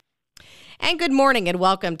And good morning and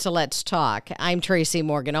welcome to Let's Talk. I'm Tracy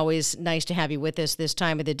Morgan. Always nice to have you with us this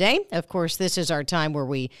time of the day. Of course, this is our time where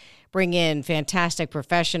we bring in fantastic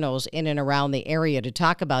professionals in and around the area to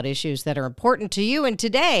talk about issues that are important to you. And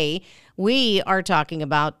today we are talking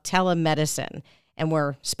about telemedicine. And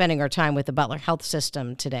we're spending our time with the Butler Health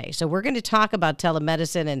System today. So we're going to talk about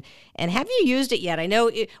telemedicine. And have you used it yet? I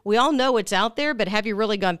know we all know it's out there, but have you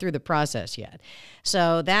really gone through the process yet?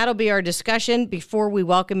 So that'll be our discussion before we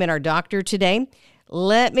welcome in our doctor today.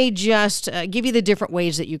 Let me just give you the different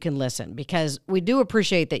ways that you can listen, because we do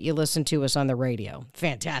appreciate that you listen to us on the radio.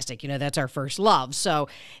 Fantastic. You know, that's our first love. So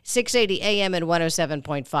 680 AM and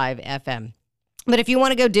 107.5 FM. But if you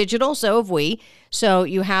want to go digital, so have we. So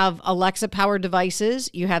you have Alexa-powered devices.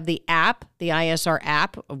 You have the app, the ISR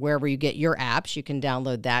app, wherever you get your apps. You can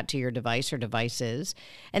download that to your device or devices.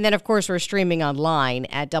 And then, of course, we're streaming online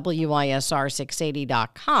at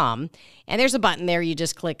WISR680.com. And there's a button there. You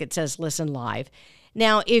just click. It says Listen Live.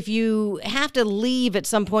 Now, if you have to leave at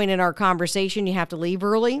some point in our conversation, you have to leave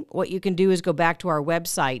early, what you can do is go back to our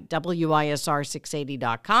website,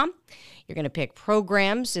 WISR680.com. You're going to pick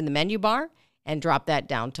Programs in the menu bar and drop that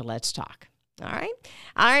down to Let's Talk. All right,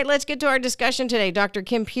 let's get to our discussion today. Dr.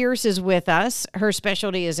 Kim Pierce is with us. Her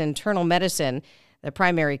specialty is internal medicine, the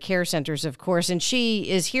primary care centers, of course, and she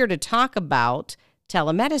is here to talk about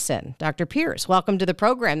telemedicine. Dr. Pierce, welcome to the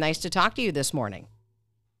program. Nice to talk to you this morning.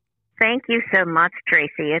 Thank you so much,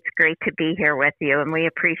 Tracy. It's great to be here with you, and we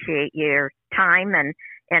appreciate your time and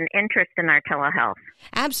interest in our telehealth.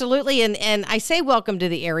 Absolutely. And I say welcome to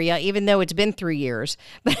the area, even though it's been 3 years.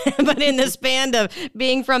 But in the span of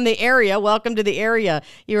being from the area, welcome to the area.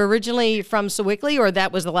 You're originally from Sewickley, or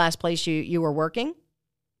that was the last place you were working?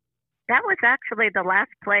 That was actually the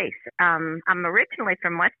last place. I'm originally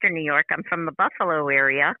from Western New York. I'm from the Buffalo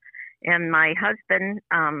area. And my husband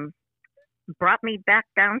brought me back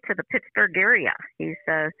down to the Pittsburgh area. He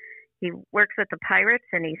works with the Pirates,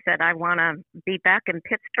 and he said, I want to be back in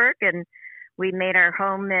Pittsburgh. And we made our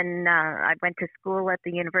home I went to school at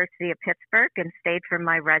the University of Pittsburgh and stayed for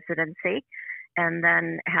my residency, and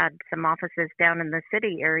then had some offices down in the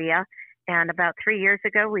city area. And about 3 years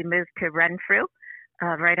ago, we moved to Renfrew,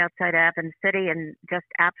 right outside Avon City, and just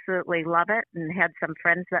absolutely love it. And had some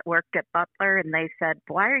friends that worked at Butler, and they said,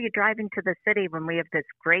 why are you driving to the city when we have this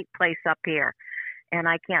great place up here? And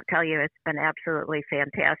I can't tell you, it's been absolutely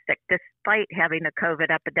fantastic, despite having a COVID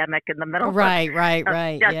epidemic in the middle of just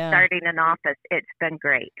starting an office. It's been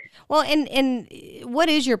great. Well, and what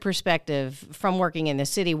is your perspective from working in the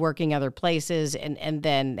city, working other places, and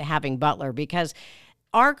then having Butler? Because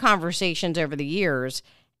our conversations over the years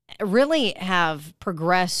really have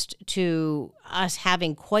progressed to us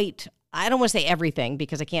having quite, I don't want to say everything,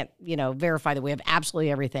 because I can't, verify that we have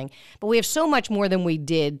absolutely everything, but we have so much more than we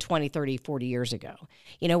did 20, 30, 40 years ago.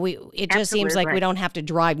 It just seems like we don't have to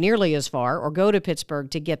drive nearly as far or go to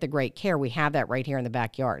Pittsburgh to get the great care. We have that right here in the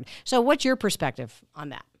backyard. So what's your perspective on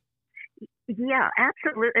that? Yeah,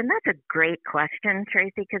 absolutely. And that's a great question,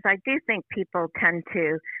 Tracy, because I do think people tend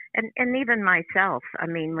to, and even myself, I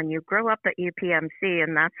mean, when you grow up at UPMC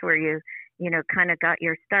and that's where you kind of got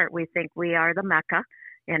your start, we think we are the Mecca.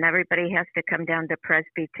 And everybody has to come down to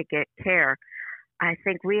Presby to get care. I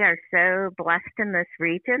think we are so blessed in this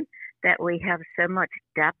region that we have so much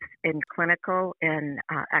depth in clinical and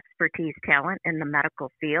expertise talent in the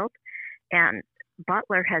medical field. And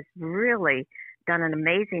Butler has really done an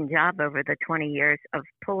amazing job over the 20 years of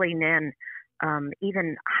pulling in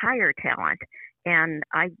even higher talent. And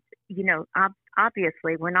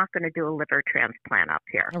obviously, we're not going to do a liver transplant up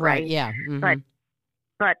here, right? Yeah. Mm-hmm.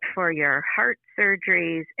 But for your heart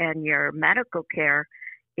surgeries and your medical care,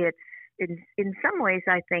 it's in some ways,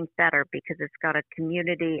 I think, better because it's got a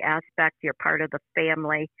community aspect. You're part of the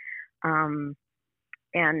family, and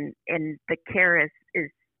the care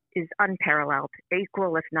is unparalleled,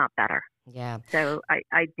 equal if not better. Yeah. So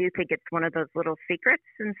I do think it's one of those little secrets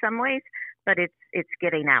in some ways, but it's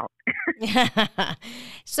getting out.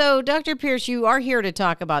 So, Dr. Pierce, you are here to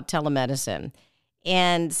talk about telemedicine.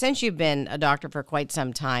 And since you've been a doctor for quite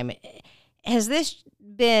some time, has this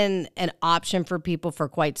been an option for people for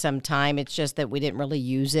quite some time? It's just that we didn't really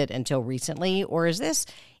use it until recently? Or is this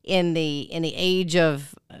in the age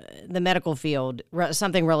of the medical field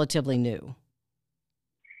something relatively new?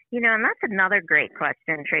 And that's another great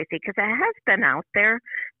question, Tracy, because it has been out there,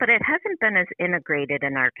 but it hasn't been as integrated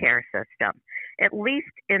in our care system, at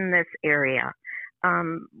least in this area.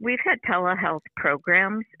 We've had telehealth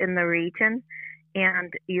programs in the region,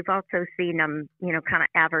 and you've also seen them, kind of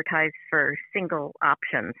advertised for single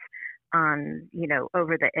options on,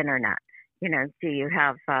 over the internet. Do you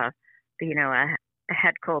have, a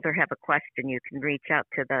head cold or have a question, you can reach out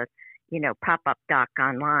to the, pop-up doc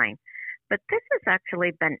online. But this has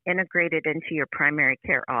actually been integrated into your primary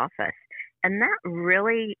care office. And that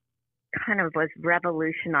really kind of was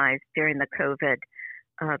revolutionized during the COVID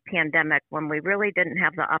pandemic, when we really didn't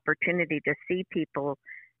have the opportunity to see people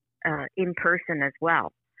in person as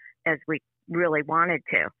well as we really wanted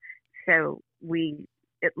to. So we,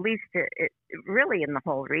 at least really in the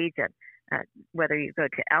whole region, whether you go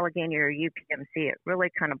to Allegheny or UPMC, it really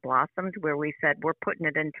kind of blossomed where we said we're putting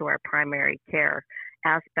it into our primary care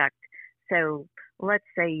aspect. So let's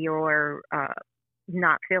say you're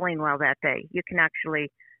not feeling well that day, you can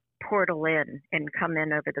actually portal in and come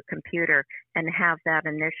in over the computer and have that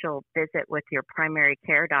initial visit with your primary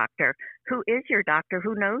care doctor, who is your doctor,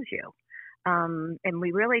 who knows you. And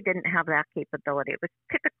we really didn't have that capability. It was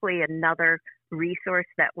typically another resource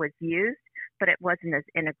that was used, but it wasn't as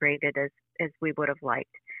integrated as we would have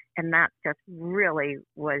liked. And that just really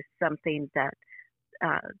was something that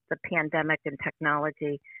the pandemic and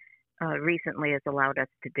technology recently has allowed us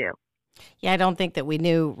to do. Yeah, I don't think that we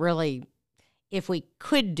knew really if we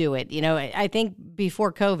could do it. I think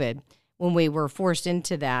before COVID, when we were forced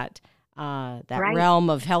into that right. realm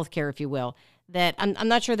of healthcare, if you will, that I'm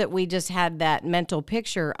not sure that we just had that mental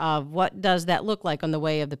picture of what does that look like on the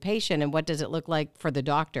way of the patient and what does it look like for the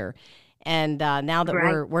doctor. And now that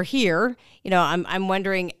right. we're here, I'm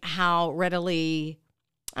wondering how readily,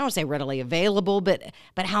 I don't want to say readily available, but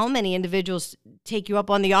how many individuals take you up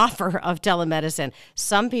on the offer of telemedicine?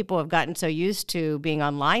 Some people have gotten so used to being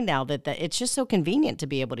online now that it's just so convenient to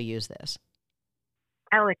be able to use this.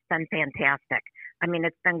 Oh, it's been fantastic. I mean,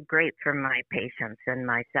 it's been great for my patients and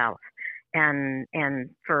myself. And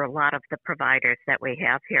for a lot of the providers that we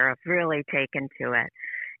have here have really taken to it.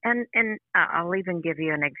 And I'll even give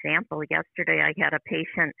you an example. Yesterday I had a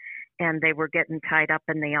patient and they were getting tied up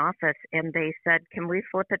in the office and they said, "Can we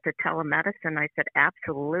flip it to telemedicine?" I said,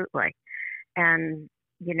 "Absolutely." And,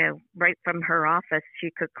 right from her office, she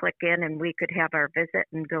could click in and we could have our visit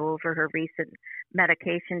and go over her recent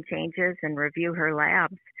medication changes and review her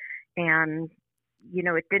labs. And,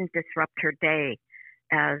 it didn't disrupt her day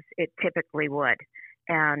as it typically would.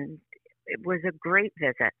 And it was a great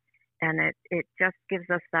visit. And it just gives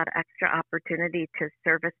us that extra opportunity to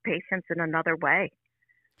service patients in another way.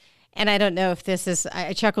 And I don't know if this is,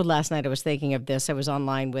 I chuckled last night. I was thinking of this. I was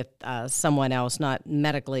online with someone else, not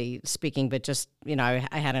medically speaking, but just, I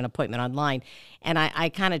had an appointment online. And I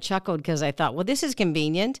kind of chuckled because I thought, well, this is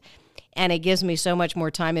convenient. And it gives me so much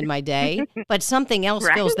more time in my day, but something else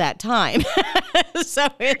right? fills that time. So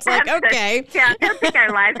it's like, okay. Yeah, I don't think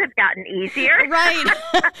our lives have gotten easier. Right.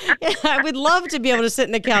 I would love to be able to sit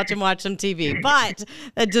on the couch and watch some TV, but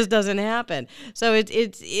that just doesn't happen. So it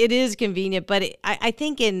is convenient, but I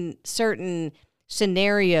think in certain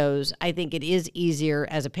scenarios, I think it is easier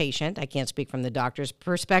as a patient. I can't speak from the doctor's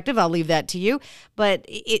perspective. I'll leave that to you. But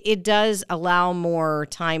it does allow more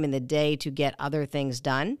time in the day to get other things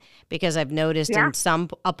done, because I've noticed in some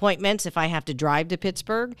appointments, if I have to drive to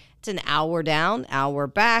Pittsburgh, it's an hour down, hour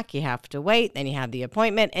back. You have to wait. Then you have the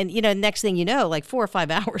appointment. And, next thing you know, like 4 or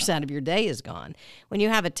 5 hours out of your day is gone. When you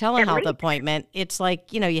have a telehealth appointment, it's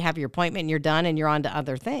like, you have your appointment and you're done and you're on to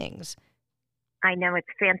other things. I know. It's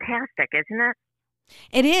fantastic, isn't it?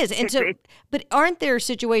 It is. And but aren't there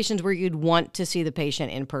situations where you'd want to see the patient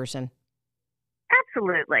in person?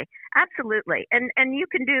 Absolutely. Absolutely. And you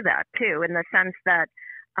can do that too, in the sense that,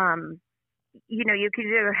 you could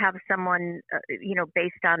either have someone,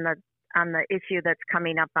 based on the issue that's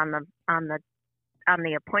coming up on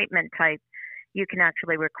the appointment type, you can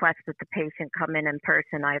actually request that the patient come in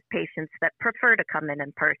person. I have patients that prefer to come in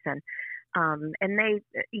person. And they,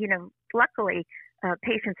 luckily,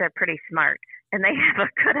 patients are pretty smart and they have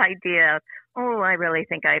a good idea. Oh, I really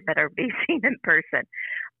think I better be seen in person.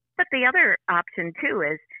 But the other option too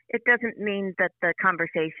is it doesn't mean that the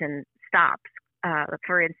conversation stops.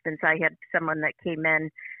 For instance, I had someone that came in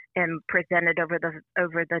and presented over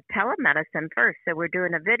the telemedicine first. So we're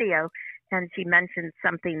doing a video, and she mentioned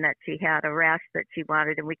something that she had, a rash that she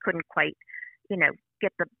wanted, and we couldn't quite,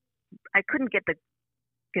 I couldn't get the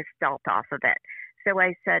gestalt off of it. So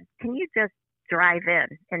I said, "Can you just drive in?"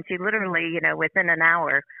 And she literally, within an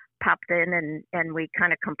hour popped in and we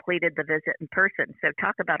kind of completed the visit in person. So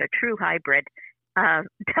talk about a true hybrid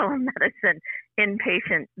telemedicine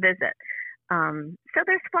inpatient visit. So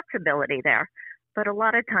there's flexibility there. But a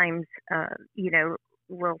lot of times, I'll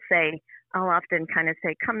often kind of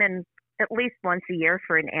say, come in at least once a year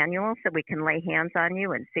for an annual so we can lay hands on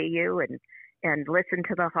you and see you and listen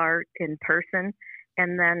to the heart in person.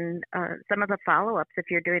 And then some of the follow-ups, if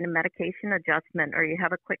you're doing a medication adjustment or you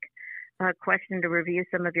have a quick question to review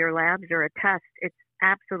some of your labs or a test, it's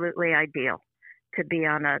absolutely ideal to be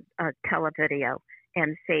on a televideo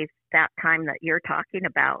and save that time that you're talking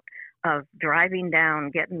about of driving down,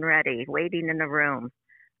 getting ready, waiting in the room.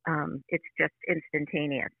 It's just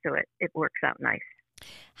instantaneous, so it works out nice.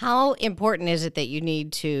 How important is it that you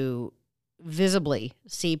need to visibly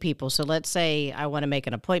see people? So let's say I want to make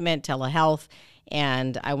an appointment, telehealth,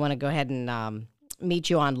 and I want to go ahead and meet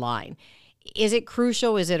you online. Is it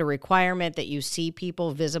crucial? Is it a requirement that you see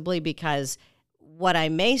people visibly? Because what I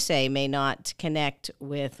may say may not connect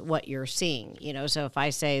with what you're seeing. So if I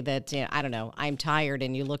say that, I don't know, I'm tired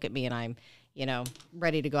and you look at me and I'm,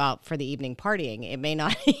 ready to go out for the evening partying, it may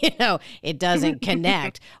not, it doesn't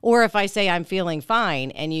connect. Or if I say I'm feeling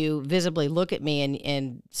fine and you visibly look at me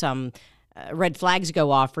and some red flags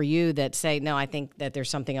go off for you that say, no, I think that there's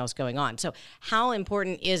something else going on. So how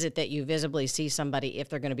important is it that you visibly see somebody if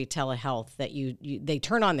they're going to be telehealth, that they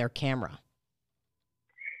turn on their camera?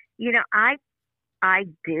 I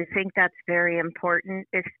do think that's very important,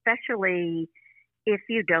 especially if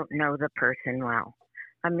you don't know the person well.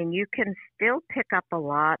 I mean, you can still pick up a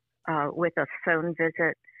lot with a phone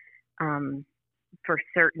visit for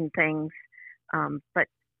certain things, but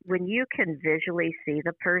when you can visually see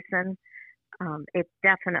the person, it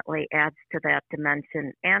definitely adds to that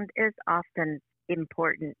dimension and is often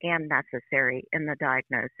important and necessary in the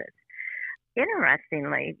diagnosis.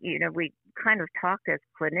 Interestingly, we kind of talk as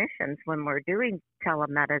clinicians when we're doing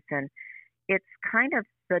telemedicine. It's kind of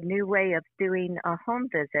the new way of doing a home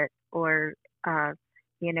visit or,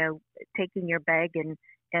 taking your bag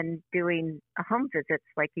and doing a home visits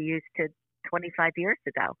like you used to 25 years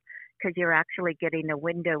ago, because you're actually getting a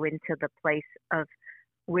window into the place of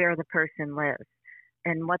where the person lives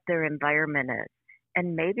and what their environment is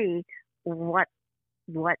and maybe what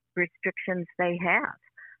restrictions they have.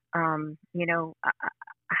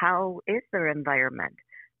 How is their environment?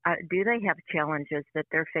 Do they have challenges that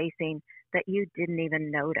they're facing that you didn't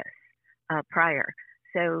even notice prior?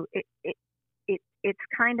 So it's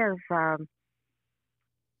kind of,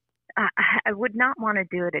 I would not want to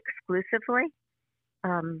do it exclusively,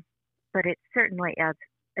 but it certainly adds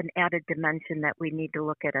an added dimension that we need to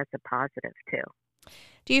look at as a positive too.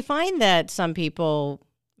 Do you find that some people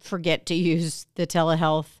forget to use the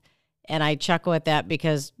telehealth? And I chuckle at that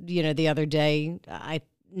because, the other day,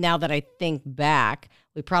 now that I think back,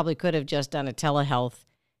 we probably could have just done a telehealth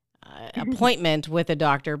appointment with a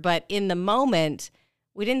doctor. But in the moment,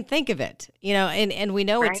 we didn't think of it, and we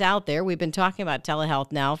know Right. It's out there. We've been talking about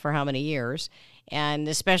telehealth now for how many years, and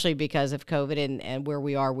especially because of COVID and where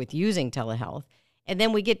we are with using telehealth. And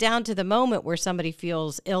then we get down to the moment where somebody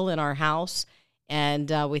feels ill in our house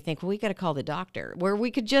and we think, well, we got to call the doctor, where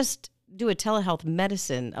we could just do a telehealth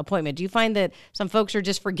medicine appointment. Do you find that some folks are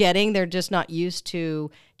just forgetting? They're just not used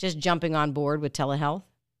to just jumping on board with telehealth?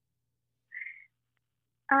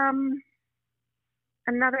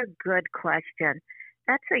 Another good question.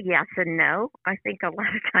 That's a yes and no. I think a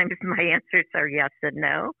lot of times my answers are yes and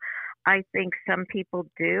no. I think some people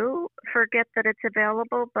do forget that it's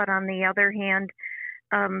available, but on the other hand,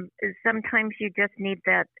 sometimes you just need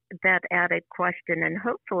that added question, and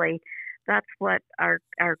hopefully that's what our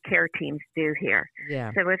care teams do here.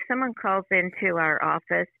 Yeah. So if someone calls into our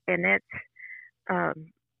office and it's,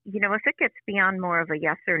 if it gets beyond more of a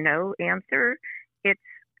yes or no answer, it's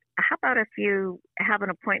how about if you have an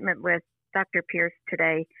appointment with Dr. Pierce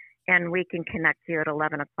today and we can connect you at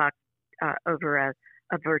 11 o'clock over a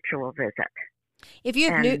virtual visit. If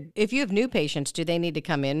you have new patients, do they need to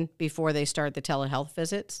come in before they start the telehealth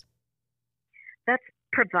visits? That's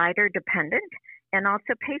provider dependent and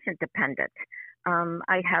also patient dependent.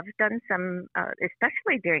 I have done some,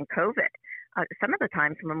 especially during COVID, some of the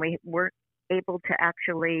times when we weren't able to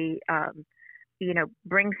actually,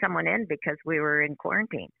 bring someone in because we were in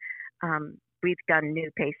quarantine. We've done new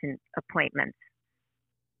patient appointments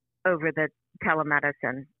over the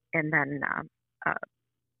telemedicine and then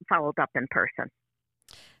followed up in person.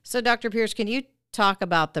 So, Dr. Pierce, can you talk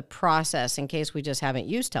about the process in case we just haven't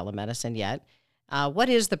used telemedicine yet? What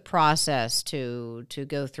is the process to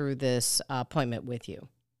go through this appointment with you?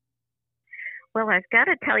 Well, I've got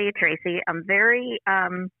to tell you, Tracy, I'm very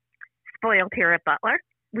spoiled here at Butler.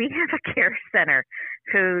 We have a care center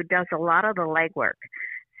who does a lot of the legwork.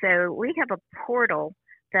 So we have a portal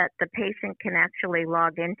that the patient can actually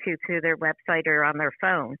log into through their website or on their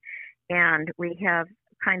phone. And we have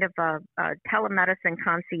kind of a telemedicine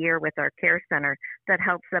concierge with our care center that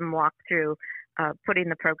helps them walk through putting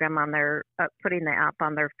the program on putting the app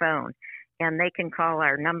on their phone. And they can call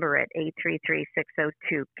our number at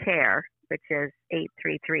 833-602-CARE, which is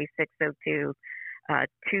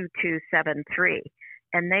 833-602-2273.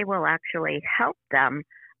 And they will actually help them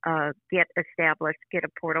get established, get a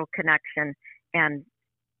portal connection, and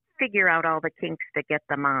figure out all the kinks to get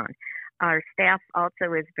them on. Our staff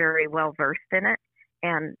also is very well versed in it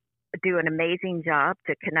and do an amazing job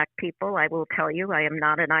to connect people. I will tell you, I am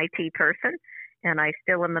not an IT person, and I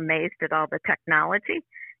still am amazed at all the technology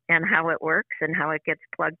and how it works and how it gets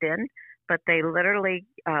plugged in. But they literally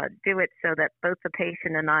do it so that both the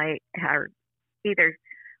patient and I are either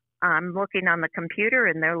I'm looking on the computer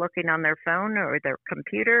and they're looking on their phone or their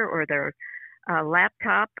computer or their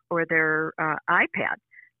laptop or their iPad.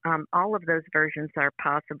 All of those versions are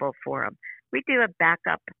possible for them. We do have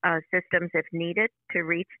backup systems if needed to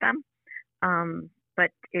reach them,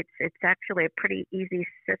 but it's actually a pretty easy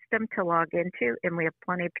system to log into, and we have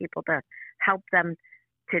plenty of people to help them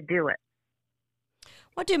to do it.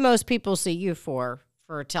 What do most people see you for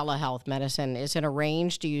telehealth medicine? Is it a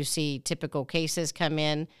range? Do you see typical cases come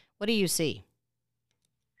in? What do you see?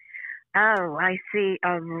 Oh, I see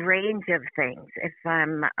a range of things. If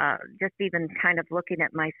I'm just even kind of looking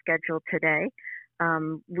at my schedule today,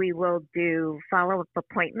 we will do follow-up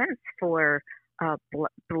appointments for,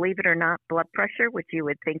 believe it or not, blood pressure, which you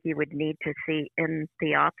would think you would need to see in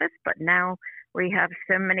the office. But now we have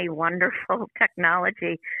so many wonderful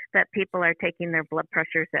technology that people are taking their blood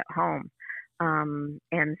pressures at home.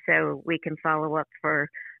 And so we can follow up for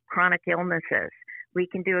chronic illnesses. We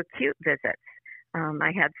can do acute visits.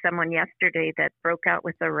 I had someone yesterday that broke out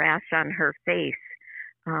with a rash on her face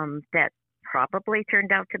that probably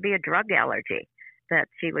turned out to be a drug allergy that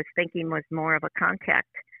she was thinking was more of a contact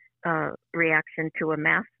reaction to a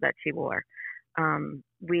mask that she wore.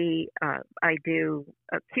 I do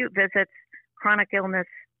acute visits, chronic illness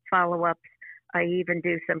follow-ups. I even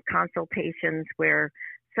do some consultations where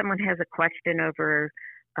someone has a question over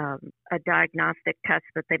a diagnostic test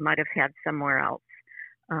that they might have had somewhere else.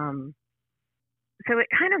 So it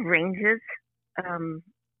kind of ranges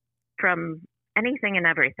from anything and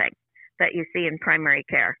everything that you see in primary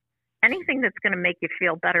care. Anything that's going to make you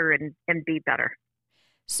feel better and be better.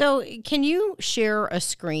 So can you share a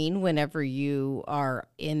screen whenever you are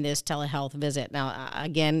in this telehealth visit? Now,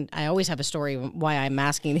 again, I always have a story why I'm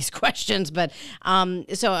asking these questions, but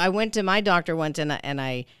so I went to my doctor once and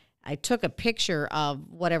I took a picture of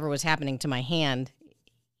whatever was happening to my hand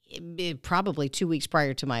probably 2 weeks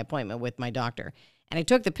prior to my appointment with my doctor. And I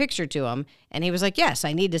took the picture to him, and he was like, yes,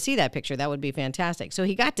 I need to see that picture. That would be fantastic. So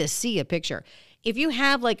he got to see a picture. If you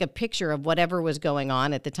have like a picture of whatever was going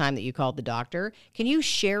on at the time that you called the doctor, can you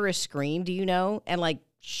share a screen, do you know, and like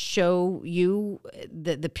show you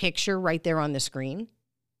the picture right there on the screen?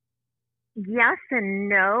 Yes and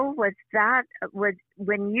no. Was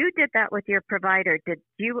when you did that with your provider, did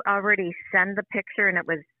you already send the picture and it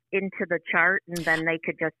was into the chart and then they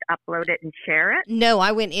could just upload it and share it? No,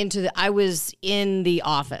 I was in the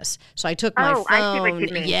office. So I took my phone. I see what you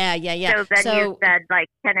mean. Yeah. So then you said like,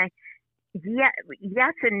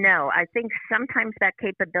 yes and no. I think sometimes that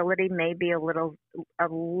capability may be a little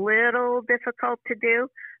difficult to do,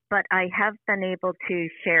 but I have been able to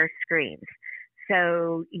share screens.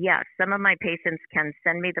 So yes, some of my patients can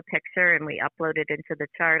send me the picture and we upload it into the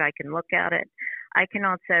chart. I can look at it. I can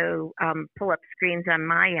also pull up screens on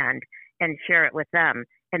my end and share it with them,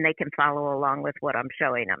 and they can follow along with what I'm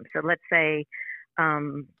showing them. So let's say, I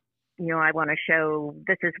want to show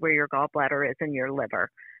this is where your gallbladder is in your liver.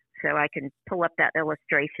 So I can pull up that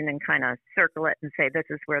illustration and kind of circle it and say, this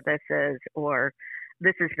is where this is, or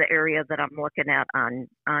this is the area that I'm looking at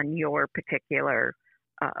on your particular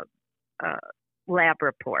lab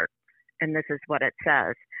report, and this is what it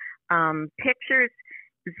says. Pictures,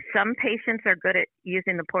 some patients are good at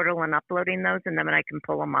using the portal and uploading those, and then I can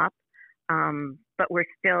pull them up. But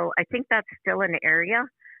I think that's still an area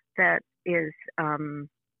that is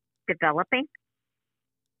developing.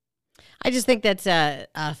 I just think that's a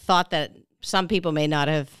thought that some people may not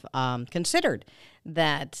have considered,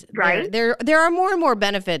 that right. there are more and more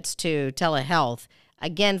benefits to telehealth.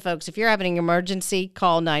 Again, folks, if you're having an emergency,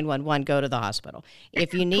 call 911, go to the hospital.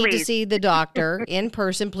 If you need to see the doctor in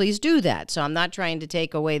person, please do that. So I'm not trying to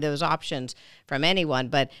take away those options from anyone.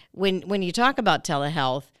 But when you talk about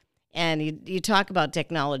telehealth and you talk about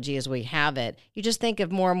technology as we have it, you just think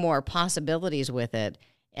of more and more possibilities with it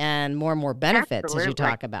and more benefits. Absolutely. As you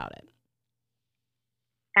talk about it.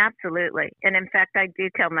 Absolutely. And in fact, I do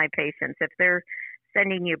tell my patients, if they're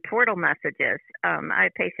sending you portal messages, I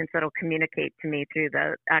have patients that will communicate to me through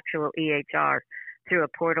the actual EHR through a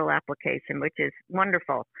portal application, which is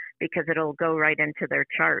wonderful because it'll go right into their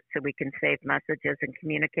chart so we can save messages and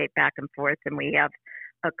communicate back and forth. And we have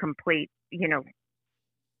a complete,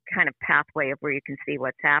 kind of pathway of where you can see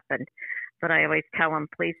what's happened. But I always tell them,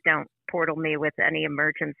 please don't portal me with any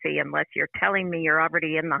emergency unless you're telling me you're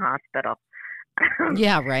already in the hospital.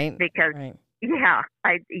 Yeah, right. Because right. Yeah,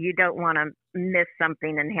 you don't want to miss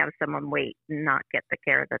something and have someone wait and not get the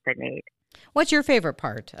care that they need. What's your favorite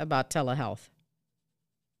part about telehealth?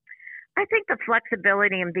 I think the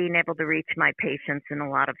flexibility in being able to reach my patients in a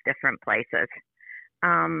lot of different places.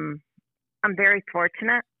 Um, I'm very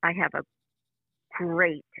fortunate. I have a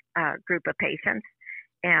great group of patients,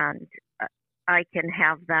 and I can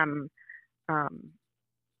have them. Um,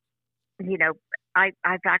 you know, I've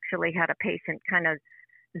actually had a patient kind of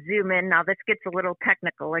zoom in. Now, this gets a little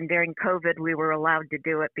technical, and during COVID, we were allowed to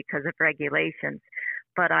do it because of regulations.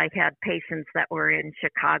 But I had patients that were in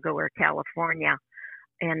Chicago or California,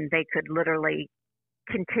 and they could literally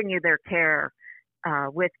continue their care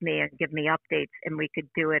with me and give me updates, and we could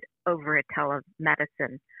do it over a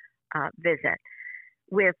telemedicine visit.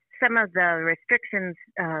 With some of the restrictions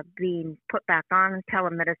being put back on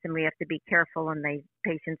telemedicine, we have to be careful, and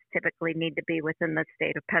patients typically need to be within the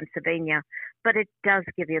state of Pennsylvania. But it does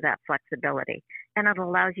give you that flexibility, and it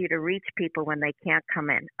allows you to reach people when they can't come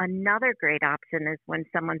in. Another great option is when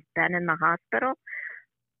someone's been in the hospital.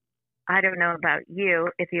 I don't know about you,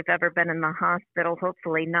 if you've ever been in the hospital,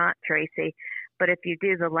 hopefully not, Tracy, but if you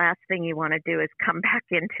do, the last thing you want to do is come back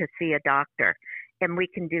in to see a doctor. And we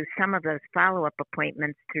can do some of those follow-up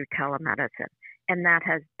appointments through telemedicine. And that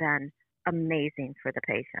has been amazing for the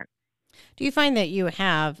patient. Do you find that you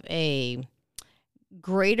have a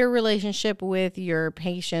greater relationship with your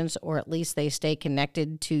patients, or at least they stay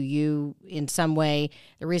connected to you in some way?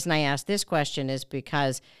 The reason I ask this question is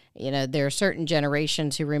because, there are certain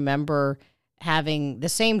generations who remember having the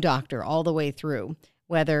same doctor all the way through,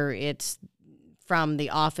 whether it's from the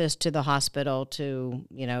office to the hospital to,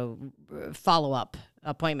 follow-up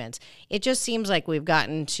appointments. It just seems like we've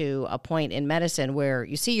gotten to a point in medicine where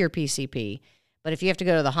you see your PCP, but if you have to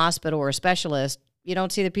go to the hospital or a specialist, you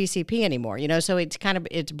don't see the PCP anymore, so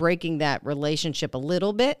it's breaking that relationship a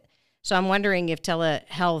little bit. So I'm wondering if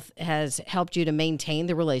telehealth has helped you to maintain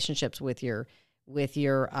the relationships with your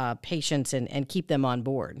patients and keep them on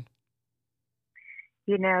board.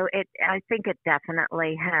 I think it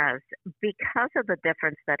definitely has, because of the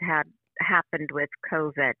difference that had happened with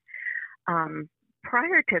COVID.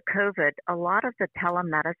 Prior to COVID, a lot of the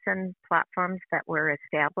telemedicine platforms that were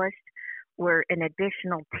established were an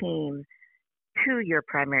additional team to your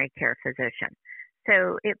primary care physician.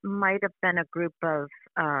 So it might have been a group of,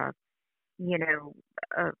 you know,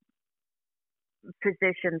 uh,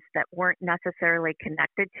 physicians that weren't necessarily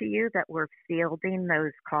connected to you that were fielding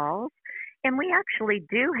those calls. And we actually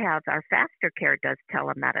do have our faster care does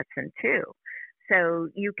telemedicine too. So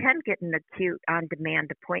you can get an acute on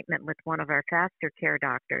demand appointment with one of our faster care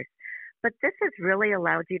doctors. But this has really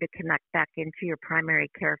allowed you to connect back into your primary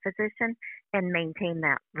care physician and maintain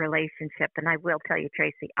that relationship. And I will tell you,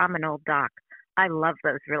 Tracy, I'm an old doc. I love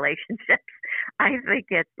those relationships. I think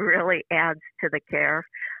it really adds to the care.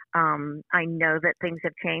 I know that things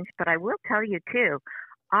have changed, but I will tell you too,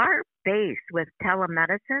 our base with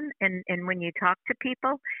telemedicine and when you talk to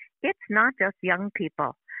people, it's not just young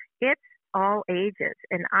people. It's all ages.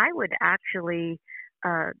 And I would actually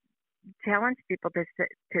challenge people to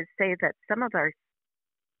say that some of our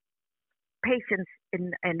patients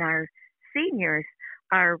and our seniors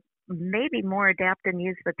are maybe more adept and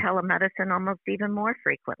use the telemedicine almost even more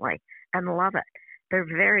frequently and love it. They're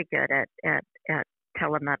very good at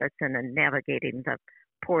telemedicine and navigating the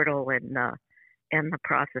portal and the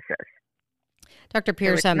processes. Dr.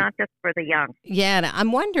 Pierce, so it's not just for the young. Yeah, and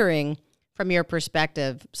I'm wondering, from your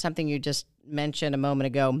perspective, something you just mentioned a moment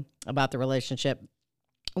ago about the relationship.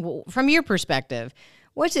 From your perspective,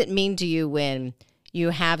 what's it mean to you when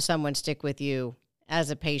you have someone stick with you as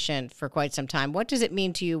a patient for quite some time? What does it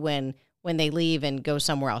mean to you when they leave and go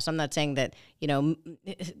somewhere else? I'm not saying that,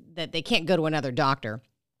 that they can't go to another doctor.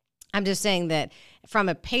 I'm just saying that from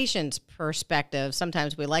a patient's perspective,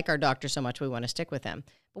 sometimes we like our doctor so much we want to stick with them.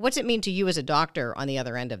 But what's it mean to you as a doctor on the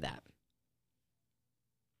other end of that?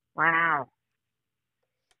 Wow.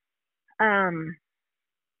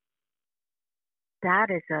 That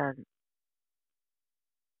is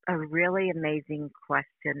a really amazing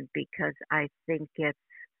question because I think it's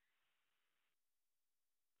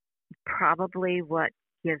probably what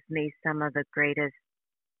gives me some of the greatest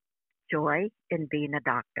joy in being a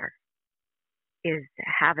doctor is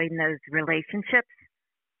having those relationships,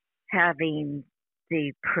 having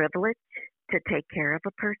the privilege to take care of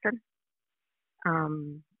a person,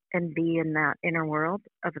 and be in that inner world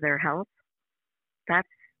of their health. That's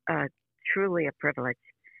truly a privilege.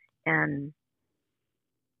 And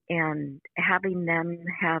having them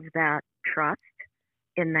have that trust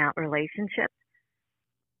in that relationship,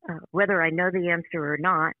 whether I know the answer or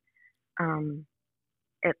not,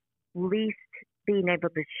 at least being able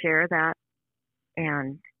to share that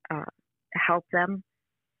and help them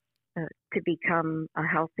to become a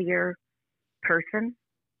healthier person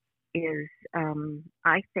is,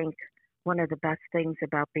 I think, one of the best things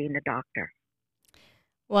about being a doctor.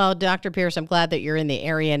 Well, Dr. Pierce, I'm glad that you're in the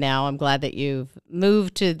area now. I'm glad that you've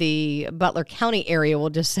moved to the Butler County area, we'll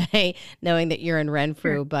just say, knowing that you're in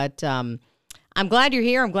Renfrew. Sure. But I'm glad you're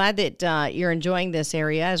here. I'm glad that you're enjoying this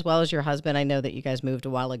area, as well as your husband. I know that you guys moved a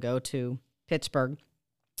while ago to Pittsburgh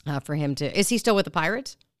for him to. Is he still with the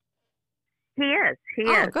Pirates? He is. He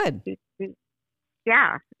Oh, is. good.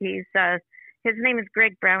 Yeah, he's. His name is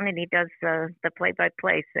Greg Brown, and he does the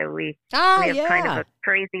play-by-play. So we have kind of a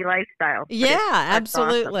crazy lifestyle. Yeah, that's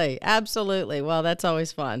absolutely, awesome. Absolutely. Well, that's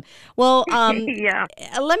always fun. Well, Yeah.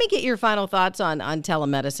 let me get your final thoughts on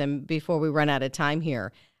telemedicine before we run out of time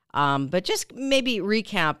here. But just maybe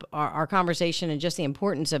recap our conversation and just the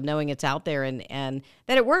importance of knowing it's out there and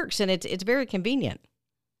that it works and it's very convenient.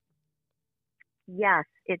 Yes,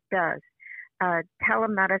 it does.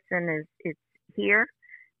 Telemedicine is here.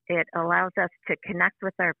 It allows us to connect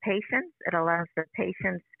with our patients. It allows the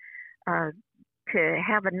patients to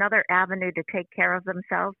have another avenue to take care of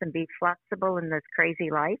themselves and be flexible in this crazy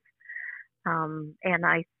life. And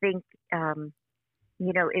I think,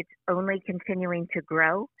 it's only continuing to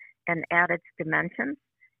grow and add its dimensions.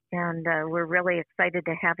 And we're really excited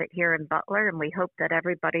to have it here in Butler, and we hope that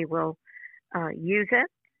everybody will use it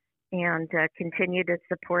and continue to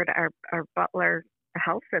support our Butler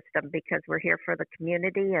Health System, because we're here for the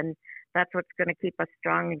community, and that's what's going to keep us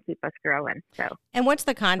strong and keep us growing. So, and what's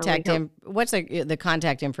the contact? What's the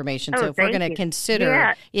contact information? So, if we're going to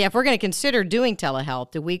consider, if we're going to consider doing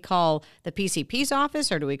telehealth, do we call the PCP's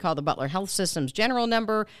office or do we call the Butler Health System's general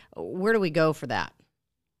number? Where do we go for that?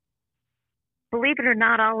 Believe it or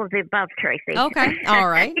not, all of the above, Tracy. Okay, all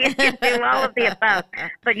right. You can do all of the above,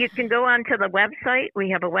 but you can go onto the website. We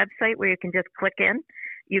have a website where you can just click in.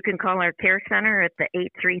 You can call our care center at the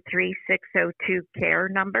 833-602-CARE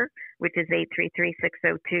number, which is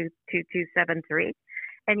 833-602-2273.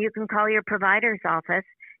 And you can call your provider's office,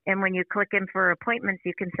 and when you click in for appointments,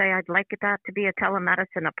 you can say, I'd like that to be a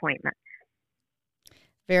telemedicine appointment.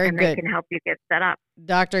 Very and good. They can help you get set up.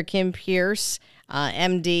 Dr. Kim Pierce,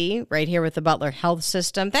 MD, right here with the Butler Health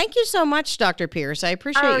System. Thank you so much, Dr. Pierce. I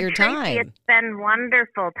appreciate your Tracy, time. It's been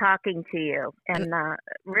wonderful talking to you, and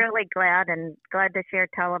really glad to share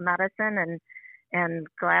telemedicine, and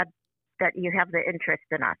glad that you have the interest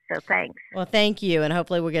in us. So thanks. Well, thank you, and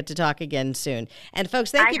hopefully we'll get to talk again soon. And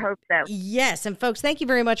folks, thank you. I hope so. Yes, and folks, thank you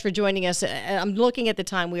very much for joining us. I'm looking at the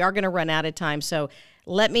time. We are going to run out of time, so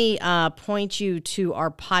let me point you to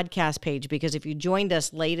our podcast page, because if you joined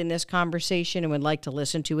us late in this conversation and would like to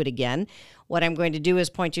listen to it again, what I'm going to do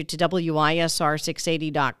is point you to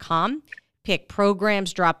WISR680.com. Pick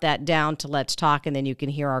programs, drop that down to Let's Talk, and then you can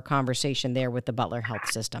hear our conversation there with the Butler Health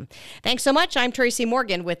System. Thanks so much. I'm Tracy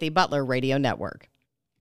Morgan with the Butler Radio Network.